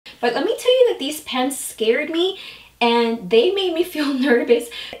But let me tell you that these pants scared me and they made me feel nervous.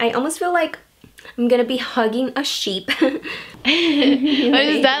 I almost feel like I'm gonna be hugging a sheep. What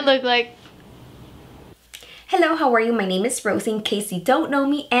does that look like? Hello, how are you? My name is Rosy, in case you don't know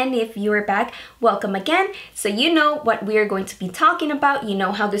me, and if you're back, welcome again. So you know what we are going to be talking about. You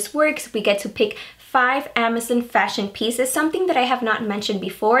know how this works. We get to pick 5 Amazon fashion pieces. Something that I have not mentioned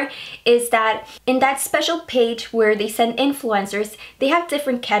before is that in that special page where they send influencers, they have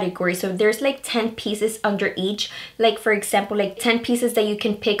different categories. So there's like 10 pieces under each. Like for example, like 10 pieces that you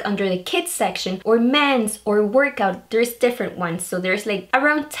can pick under the kids section or men's or workout. There's different ones. So there's like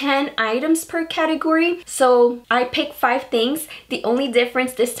around 10 items per category. So I picked 5 things. The only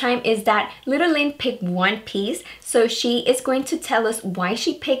difference this time is that little Lynn picked 1 piece. So she is going to tell us why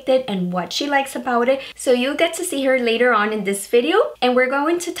she picked it and what she likes about it. So you'll get to see her later on in this video, and we're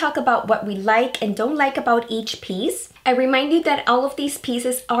going to talk about what we like and don't like about each piece. I remind you that all of these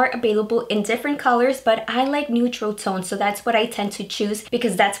pieces are available in different colors, but I like neutral tones, so that's what I tend to choose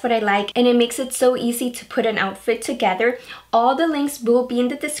because that's what I like, and it makes it so easy to put an outfit together. All the links will be in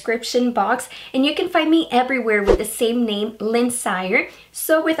the description box, and you can find me everywhere with the same name, LynSire.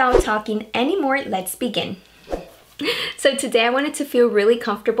 So without talking anymore, let's begin. So today I wanted to feel really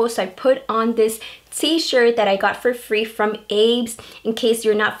comfortable, so I put on this t-shirt that I got for free from Abe's. In case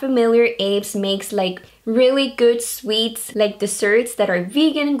you're not familiar, Abe's makes like really good sweets, like desserts that are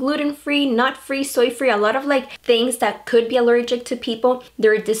vegan, gluten-free, nut-free, soy-free, a lot of like things that could be allergic to people.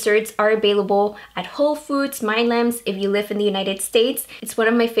 Their desserts are available at Whole Foods, Mylands, if you live in the United States. It's one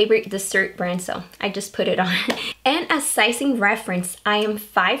of my favorite dessert brands, so I just put it on. And as sizing reference, I am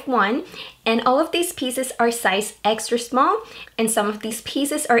 5'1", and all of these pieces are size extra small, and some of these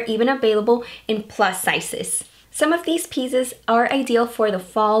pieces are even available in plus sizes. Some of these pieces are ideal for the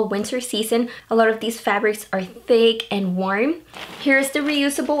fall, winter season. A lot of these fabrics are thick and warm. Here's the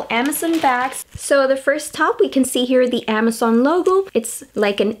reusable Amazon bags. So the first top, we can see here the Amazon logo. It's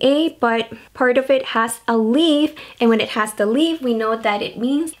like an A, but part of it has a leaf. And when it has the leaf, we know that it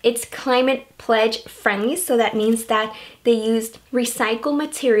means it's climate pledge friendly. So that means that they used recycled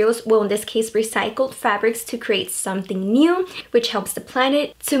materials, well in this case recycled fabrics, to create something new, which helps the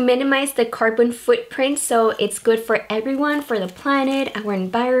planet to minimize the carbon footprint. So it's good for everyone, for the planet, our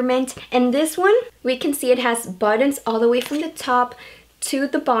environment. And this one, we can see it has buttons all the way from the top to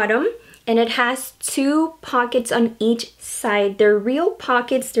the bottom, and it has 2 pockets on each side. They're real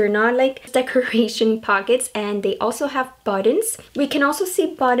pockets, they're not like decoration pockets, and they also have buttons. We can also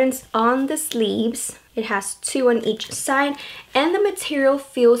see buttons on the sleeves. It has 2 on each side, and the material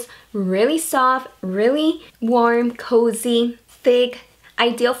feels really soft, really warm, cozy, thick,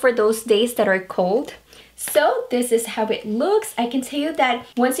 ideal for those days that are cold. So this is how it looks. I can tell you that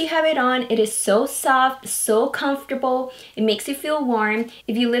once you have it on, it is so soft, so comfortable. It makes you feel warm.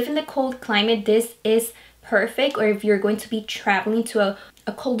 If you live in the cold climate, this is perfect. Or if you're going to be traveling to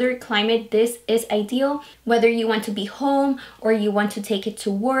a colder climate, this is ideal. Whether you want to be home or you want to take it to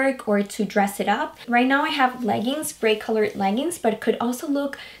work or to dress it up. Right now I have leggings, gray colored leggings, but it could also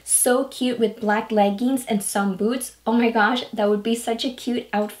look so cute with black leggings and some boots. Oh my gosh, that would be such a cute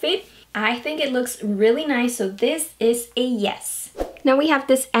outfit. I think it looks really nice, so this is a yes. Now we have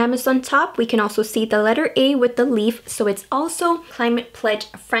this Amazon top. We can also see the letter A with the leaf, so it's also climate pledge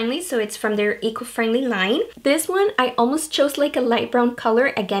friendly, so it's from their eco-friendly line. This one, I almost chose like a light brown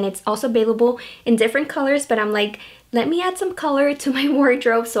color. Again, it's also available in different colors, but I'm like, let me add some color to my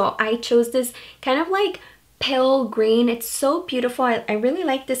wardrobe, so I chose this kind of like pale green. It's so beautiful. I really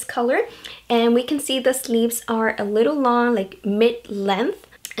like this color. And we can see the sleeves are a little long, like mid-length.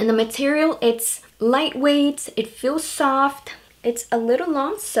 And the material, it's lightweight, it feels soft, it's a little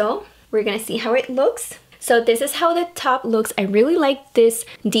long, so we're gonna see how it looks. So this is how the top looks. I really like this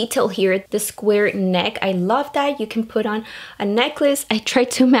detail here, the square neck. I love that. You can put on a necklace. I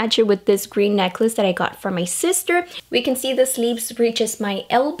tried to match it with this green necklace that I got from my sister. We can see the sleeves reaches my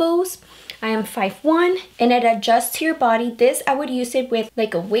elbows. I am 5'1", and it adjusts to your body. This, I would use it with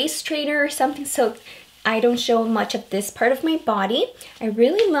like a waist straightener or something, so I don't show much of this part of my body. I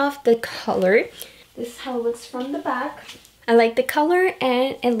really love the color. This is how it looks from the back. I like the color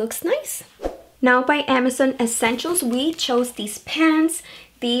and it looks nice. Now by Amazon Essentials, we chose these pants.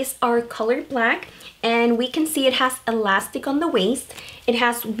 These are colored black, and we can see it has elastic on the waist. It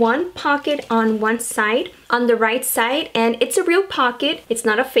has 1 pocket on one side, on the right side, and it's a real pocket. It's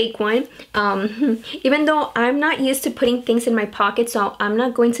not a fake one. Even though I'm not used to putting things in my pocket, so I'm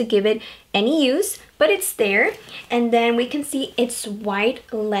not going to give it any use, but it's there. And then we can see its wide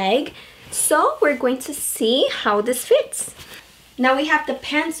leg. So we're going to see how this fits. Now we have the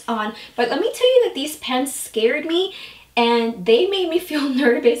pants on, but let me tell you that these pants scared me and they made me feel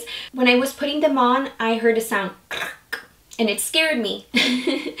nervous. When I was putting them on, I heard a sound and it scared me.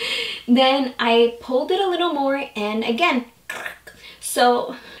 Then I pulled it a little more and again.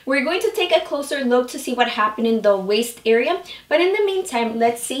 So we're going to take a closer look to see what happened in the waist area. But in the meantime,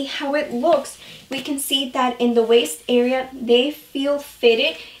 let's see how it looks. We can see that in the waist area, they feel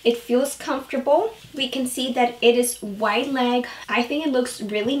fitted. It feels comfortable. We can see that it is wide leg. I think it looks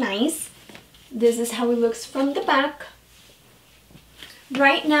really nice. This is how it looks from the back.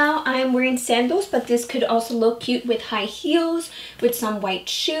 Right now, I'm wearing sandals, but this could also look cute with high heels, with some white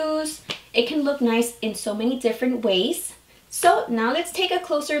shoes. It can look nice in so many different ways. So now let's take a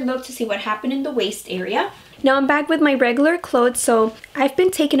closer look to see what happened in the waist area. Now I'm back with my regular clothes, so I've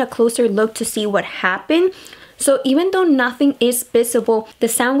been taking a closer look to see what happened. So even though nothing is visible, the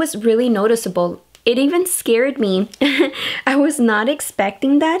sound was really noticeable. It even scared me. I was not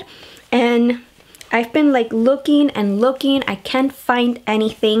expecting that, and I've been like looking and looking. I can't find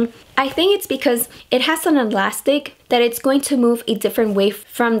anything. I think it's because it has an elastic that it's going to move a different way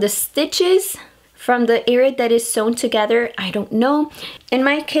from the stitches, from the area that is sewn together. I don't know. In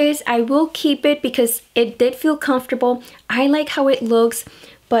my case, I will keep it because it did feel comfortable. I like how it looks,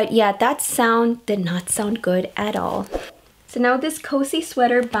 but yeah, that sound did not sound good at all. So now this cozy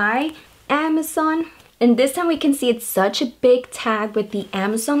sweater by Amazon. And this time we can see it's such a big tag with the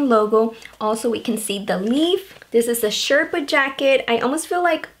Amazon logo. Also, we can see the leaf. This is a Sherpa jacket. I almost feel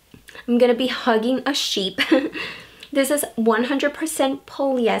like I'm gonna be hugging a sheep. This is 100%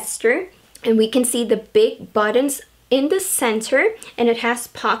 polyester. And we can see the big buttons in the center, and it has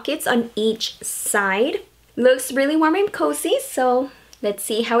pockets on each side. Looks really warm and cozy, so let's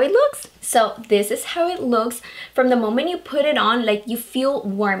see how it looks. So this is how it looks. From the moment you put it on, like you feel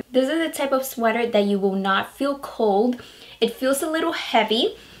warm. This is the type of sweater that you will not feel cold. It feels a little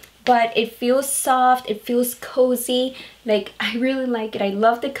heavy, but it feels soft, it feels cozy. Like, I really like it. I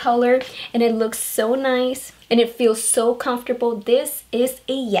love the color, and it looks so nice, and it feels so comfortable. This is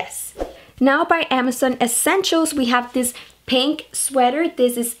a yes. Now by Amazon Essentials, we have this pink sweater.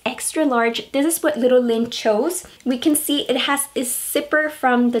 This is extra large. This is what little Lynn chose. We can see it has a zipper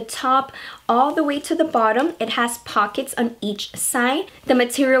from the top all the way to the bottom. It has pockets on each side. The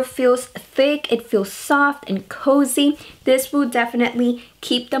material feels thick. It feels soft and cozy. This will definitely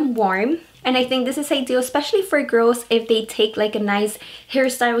keep them warm. And I think this is ideal, especially for girls if they take like a nice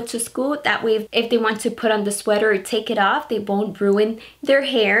hairstyle to school. That way, if they want to put on the sweater or take it off, they won't ruin their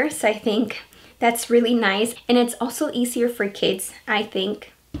hair. So I think that's really nice. And it's also easier for kids, I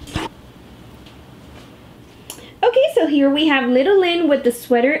think. Okay, so here we have little Lynn with the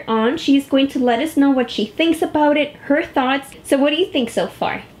sweater on. She's going to let us know what she thinks about it, her thoughts. So what do you think so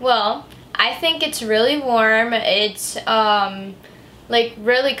far? Well, I think it's really warm. It's like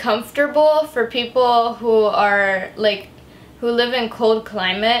really comfortable for people who are like who live in cold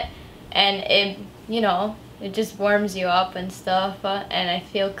climate, and it, you know, it just warms you up and stuff, and I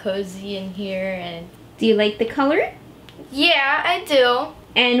feel cozy in here. And do you like the color? Yeah, I do.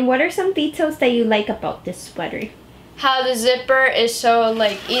 And what are some details that you like about this sweater? How the zipper is so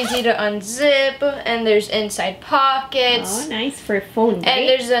like easy to unzip, and there's inside pockets. Oh, nice for phone, right? And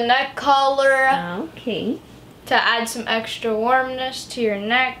there's a neck collar. Okay. To add some extra warmness to your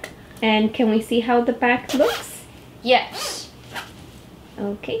neck. And can we see how the back looks? Yes.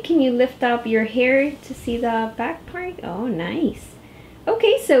 Okay, can you lift up your hair to see the back part? Oh, nice.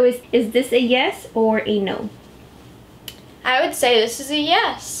 Okay, so is this a yes or a no? I would say this is a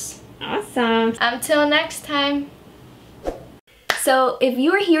yes. Awesome. Until next time. So if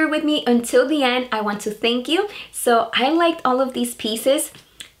you are here with me until the end, I want to thank you. So I liked all of these pieces,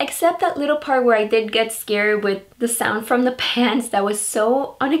 except that little part where I did get scared with the sound from the pants. That was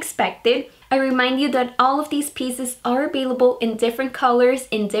so unexpected. I remind you that all of these pieces are available in different colors,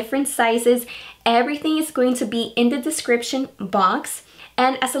 in different sizes. Everything is going to be in the description box.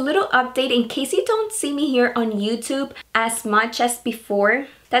 And as a little update, in case you don't see me here on YouTube as much as before,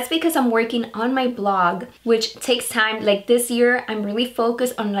 that's because I'm working on my blog, which takes time. Like this year, I'm really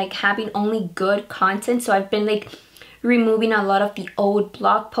focused on like having only good content. So I've been like removing a lot of the old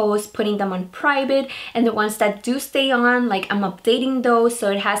blog posts, putting them on private, and the ones that do stay on, like I'm updating those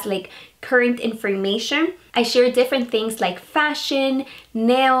so it has like current information. I share different things like fashion,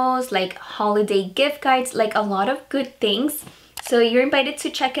 nails, like holiday gift guides, like a lot of good things. So you're invited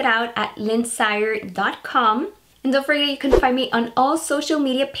to check it out at LynSire.com. And don't forget, you can find me on all social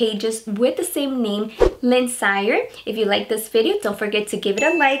media pages with the same name, LynSire. If you like this video, don't forget to give it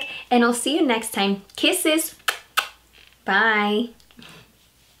a like, and I'll see you next time. Kisses. Bye.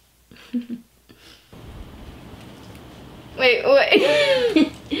 Wait.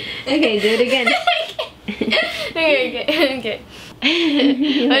 Okay, do it again. Okay.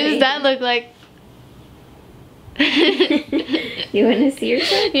 What does that look like? You want to see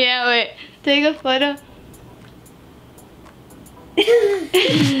yourself? Yeah, wait. Take a photo.